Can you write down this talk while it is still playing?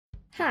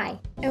Hi,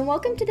 and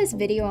welcome to this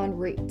video on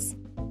roots.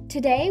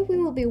 Today, we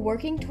will be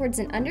working towards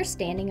an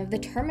understanding of the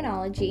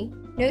terminology,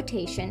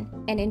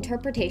 notation, and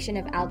interpretation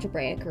of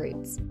algebraic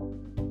roots.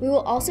 We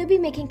will also be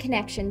making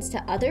connections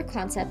to other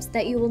concepts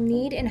that you will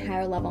need in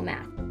higher level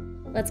math.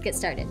 Let's get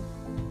started.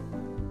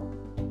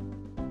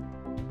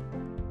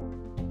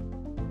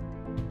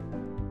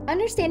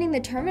 Understanding the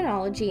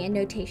terminology and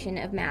notation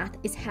of math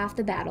is half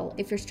the battle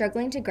if you're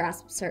struggling to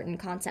grasp certain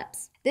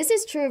concepts. This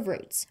is true of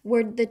roots,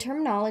 where the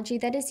terminology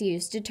that is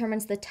used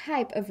determines the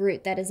type of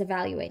root that is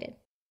evaluated.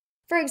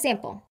 For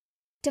example,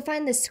 to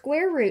find the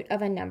square root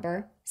of a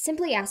number,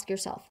 simply ask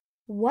yourself,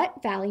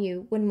 what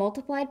value, when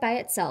multiplied by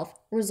itself,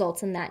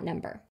 results in that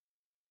number?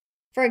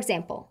 For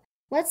example,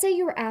 let's say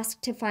you were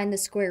asked to find the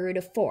square root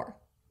of 4.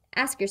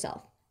 Ask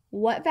yourself,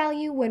 what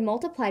value, when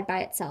multiplied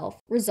by itself,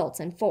 results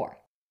in 4?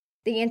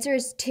 The answer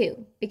is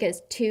 2,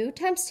 because 2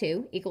 times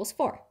 2 equals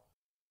 4.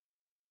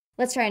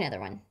 Let's try another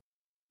one.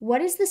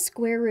 What is the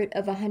square root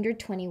of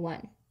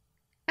 121?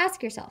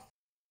 Ask yourself,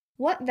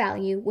 what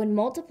value, when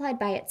multiplied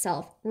by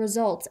itself,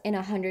 results in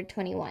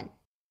 121?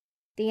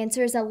 The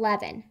answer is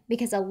 11,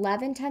 because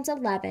 11 times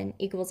 11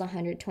 equals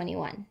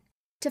 121.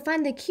 To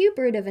find the cube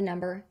root of a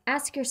number,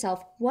 ask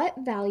yourself what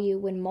value,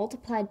 when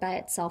multiplied by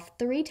itself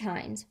 3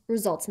 times,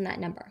 results in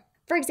that number.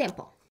 For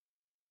example,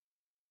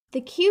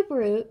 the cube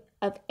root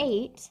of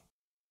 8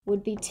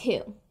 would be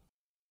 2,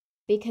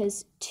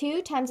 because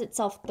 2 times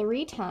itself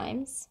 3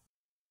 times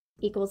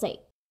equals 8.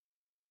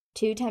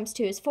 2 times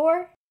 2 is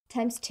 4,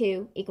 times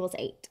 2 equals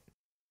 8.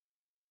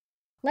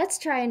 Let's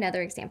try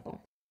another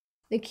example.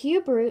 The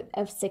cube root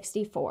of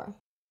 64.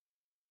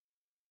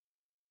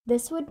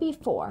 This would be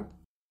 4,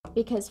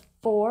 because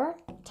 4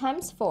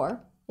 times 4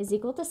 is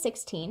equal to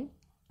 16,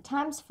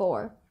 times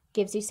 4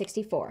 gives you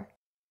 64.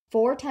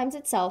 4 times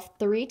itself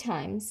 3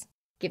 times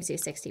gives you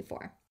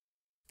 64.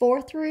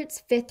 Fourth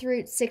roots, fifth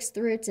roots, sixth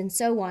roots, and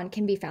so on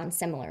can be found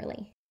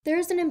similarly. There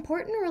is an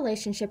important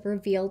relationship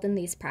revealed in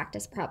these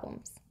practice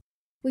problems.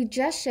 We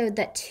just showed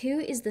that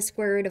 2 is the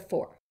square root of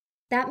 4.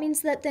 That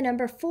means that the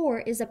number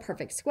 4 is a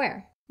perfect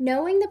square.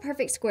 Knowing the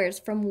perfect squares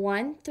from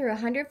 1 through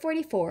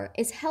 144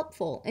 is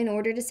helpful in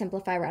order to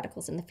simplify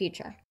radicals in the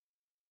future.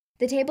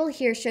 The table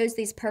here shows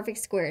these perfect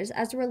squares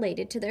as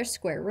related to their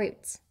square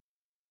roots.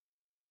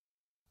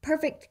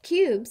 Perfect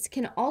cubes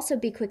can also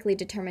be quickly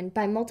determined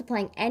by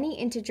multiplying any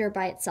integer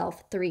by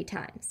itself 3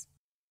 times.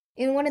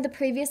 In one of the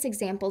previous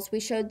examples, we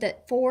showed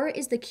that 4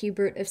 is the cube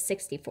root of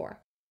 64.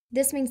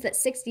 This means that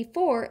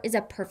 64 is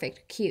a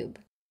perfect cube.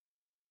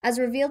 As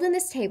revealed in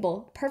this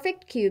table,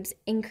 perfect cubes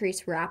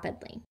increase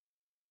rapidly.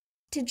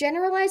 To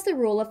generalize the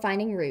rule of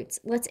finding roots,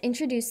 let's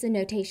introduce the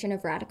notation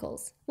of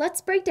radicals.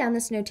 Let's break down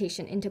this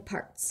notation into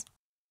parts.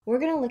 We're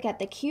going to look at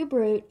the cube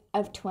root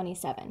of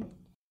 27.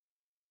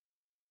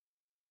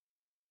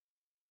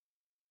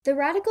 The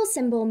radical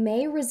symbol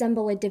may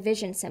resemble a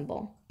division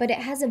symbol, but it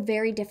has a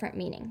very different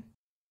meaning.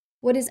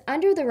 What is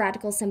under the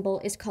radical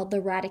symbol is called the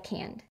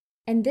radicand,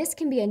 and this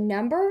can be a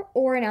number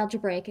or an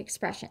algebraic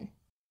expression.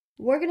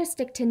 We're going to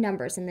stick to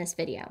numbers in this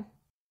video.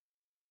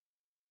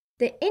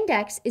 The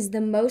index is the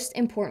most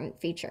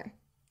important feature.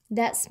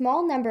 That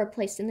small number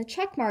placed in the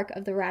check mark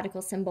of the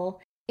radical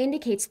symbol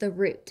indicates the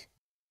root.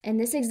 In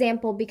this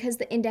example, because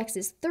the index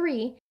is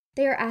 3,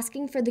 they are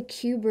asking for the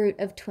cube root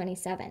of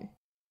 27.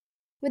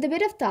 With a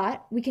bit of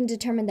thought, we can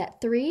determine that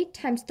 3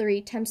 times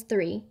 3 times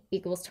 3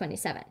 equals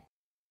 27.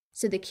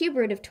 So the cube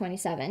root of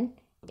 27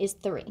 is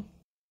 3,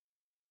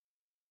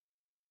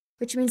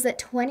 which means that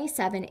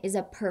 27 is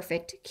a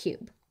perfect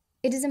cube.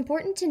 It is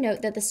important to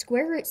note that the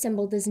square root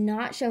symbol does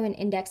not show an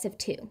index of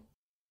 2.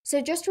 So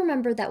just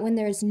remember that when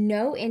there is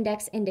no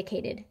index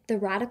indicated, the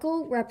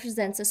radical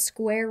represents a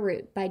square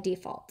root by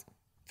default.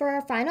 For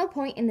our final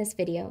point in this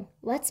video,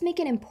 let's make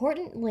an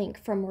important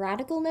link from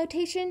radical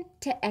notation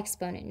to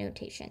exponent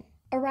notation.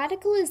 A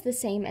radical is the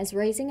same as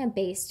raising a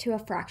base to a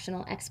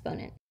fractional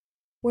exponent,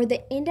 where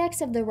the index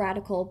of the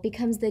radical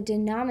becomes the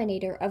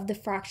denominator of the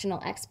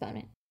fractional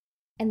exponent,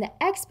 and the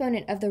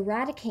exponent of the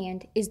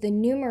radicand is the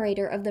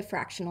numerator of the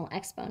fractional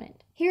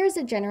exponent. Here is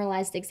a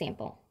generalized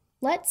example.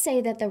 Let's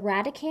say that the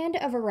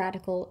radicand of a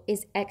radical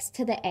is x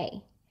to the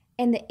a,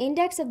 and the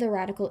index of the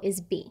radical is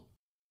b.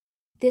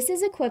 This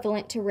is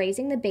equivalent to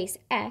raising the base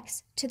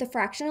x to the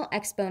fractional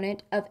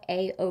exponent of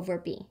a over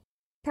b.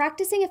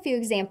 Practicing a few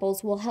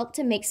examples will help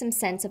to make some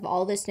sense of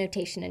all this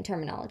notation and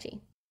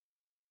terminology.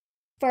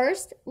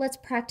 First, let's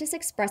practice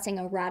expressing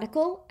a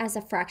radical as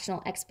a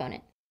fractional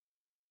exponent.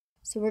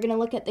 So we're going to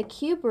look at the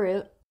cube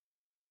root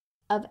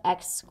of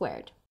x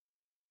squared.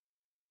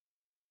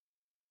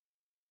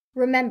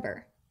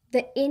 Remember,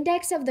 the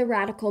index of the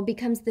radical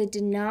becomes the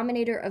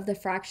denominator of the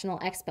fractional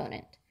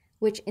exponent,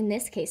 which in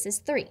this case is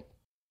 3.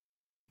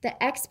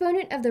 The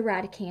exponent of the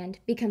radicand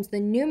becomes the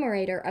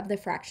numerator of the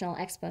fractional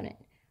exponent,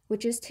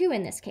 which is 2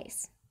 in this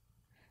case.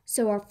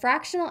 So our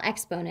fractional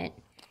exponent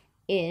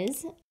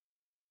is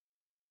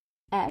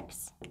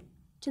x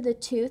to the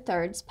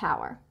 2/3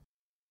 power.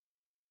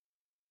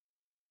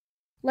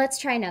 Let's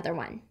try another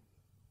one.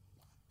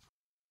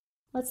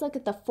 Let's look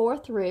at the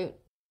fourth root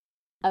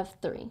of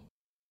 3.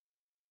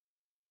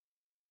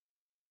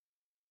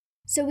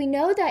 So we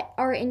know that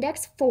our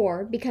index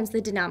 4 becomes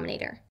the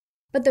denominator,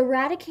 but the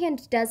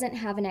radicand doesn't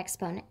have an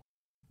exponent.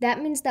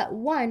 That means that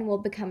 1 will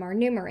become our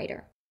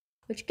numerator,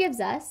 which gives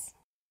us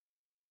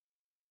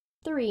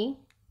 3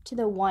 to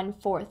the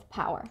 1/4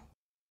 power.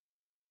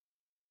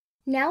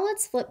 Now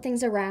let's flip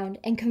things around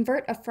and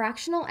convert a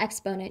fractional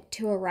exponent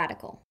to a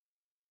radical.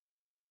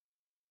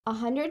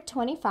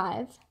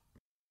 125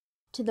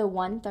 to the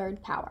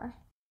 1/3 power.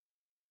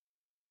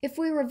 If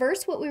we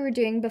reverse what we were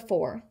doing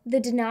before, the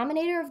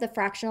denominator of the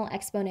fractional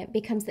exponent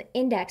becomes the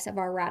index of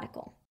our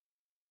radical.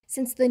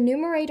 Since the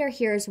numerator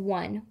here is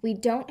 1, we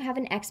don't have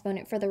an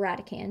exponent for the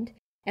radicand,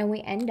 and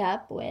we end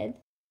up with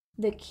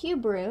the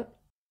cube root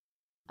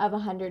of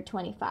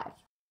 125.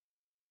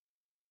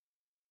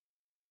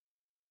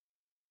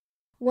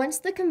 Once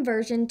the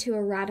conversion to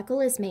a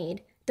radical is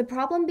made, the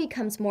problem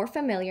becomes more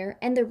familiar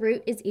and the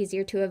root is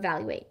easier to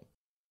evaluate.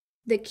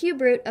 The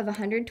cube root of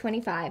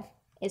 125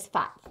 is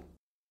 5.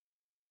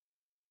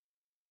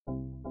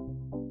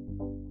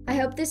 I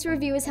hope this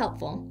review was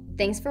helpful.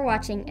 Thanks for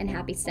watching and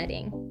happy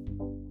studying.